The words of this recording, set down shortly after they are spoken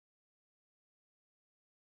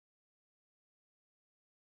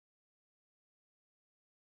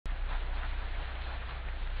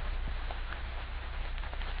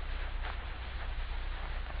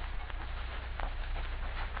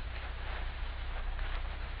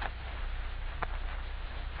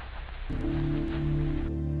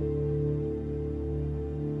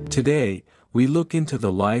Today, we look into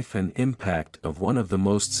the life and impact of one of the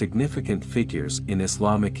most significant figures in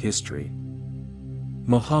Islamic history,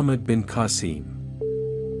 Muhammad bin Qasim.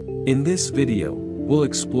 In this video, we'll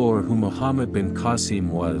explore who Muhammad bin Qasim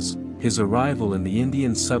was, his arrival in the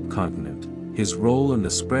Indian subcontinent, his role in the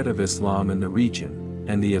spread of Islam in the region,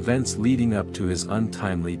 and the events leading up to his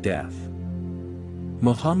untimely death.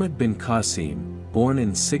 Muhammad bin Qasim, born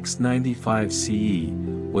in 695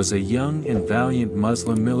 CE, was a young and valiant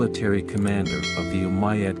Muslim military commander of the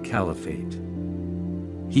Umayyad Caliphate.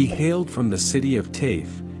 He hailed from the city of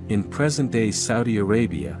Taif, in present-day Saudi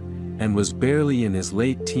Arabia, and was barely in his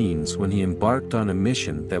late teens when he embarked on a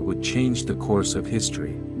mission that would change the course of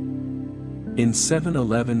history. In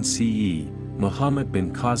 711 CE, Muhammad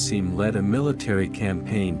bin Qasim led a military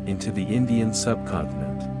campaign into the Indian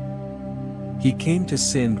subcontinent. He came to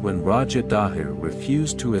Sind when Raja Dahir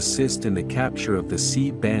refused to assist in the capture of the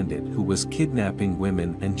sea bandit who was kidnapping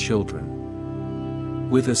women and children.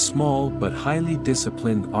 With a small but highly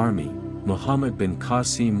disciplined army, Muhammad bin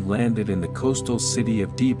Qasim landed in the coastal city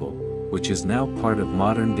of Dibble, which is now part of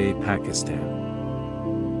modern-day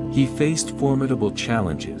Pakistan. He faced formidable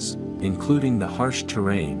challenges, including the harsh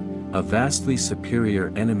terrain, a vastly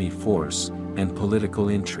superior enemy force, and political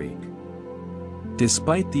intrigue.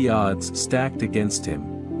 Despite the odds stacked against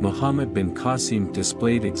him, Muhammad bin Qasim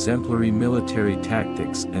displayed exemplary military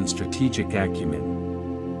tactics and strategic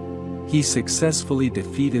acumen. He successfully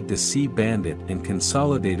defeated the sea bandit and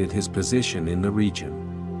consolidated his position in the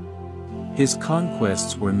region. His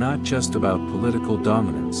conquests were not just about political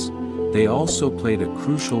dominance, they also played a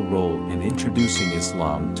crucial role in introducing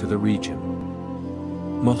Islam to the region.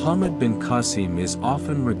 Muhammad bin Qasim is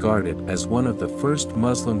often regarded as one of the first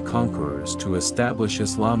Muslim conquerors to establish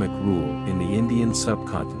Islamic rule in the Indian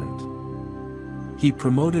subcontinent. He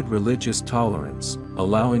promoted religious tolerance,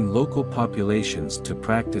 allowing local populations to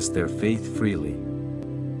practice their faith freely.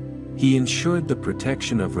 He ensured the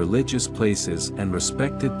protection of religious places and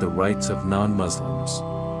respected the rights of non-Muslims.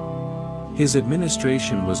 His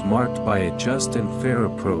administration was marked by a just and fair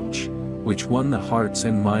approach, which won the hearts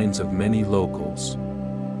and minds of many locals.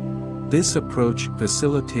 This approach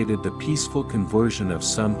facilitated the peaceful conversion of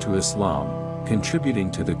some to Islam,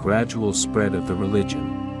 contributing to the gradual spread of the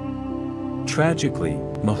religion. Tragically,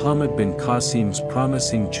 Muhammad bin Qasim's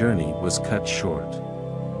promising journey was cut short.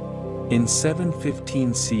 In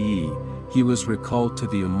 715 CE, he was recalled to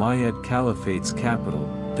the Umayyad Caliphate's capital,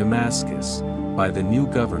 Damascus, by the new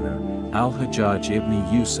governor, Al-Hajjaj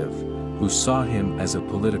ibn Yusuf, who saw him as a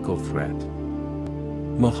political threat.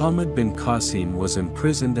 Muhammad bin Qasim was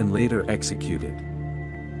imprisoned and later executed.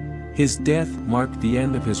 His death marked the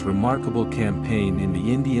end of his remarkable campaign in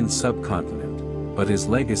the Indian subcontinent, but his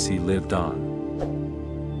legacy lived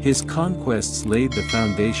on. His conquests laid the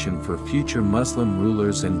foundation for future Muslim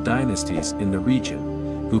rulers and dynasties in the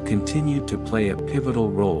region, who continued to play a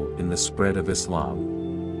pivotal role in the spread of Islam.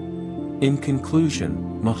 In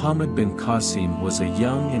conclusion, Muhammad bin Qasim was a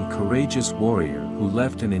young and courageous warrior who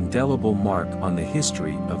left an indelible mark on the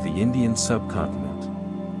history of the Indian subcontinent.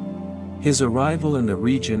 His arrival in the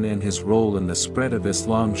region and his role in the spread of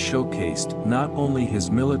Islam showcased not only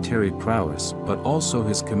his military prowess but also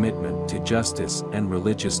his commitment to justice and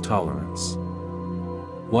religious tolerance.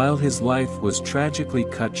 While his life was tragically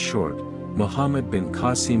cut short, Muhammad bin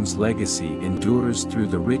Qasim's legacy endures through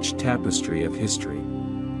the rich tapestry of history.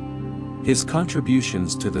 His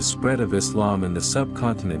contributions to the spread of Islam in the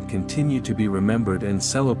subcontinent continue to be remembered and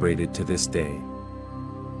celebrated to this day.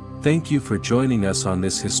 Thank you for joining us on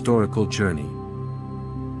this historical journey.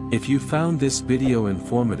 If you found this video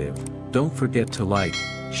informative, don't forget to like,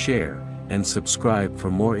 share, and subscribe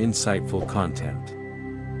for more insightful content.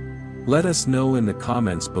 Let us know in the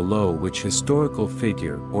comments below which historical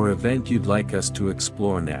figure or event you'd like us to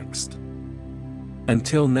explore next.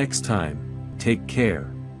 Until next time, take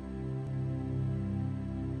care.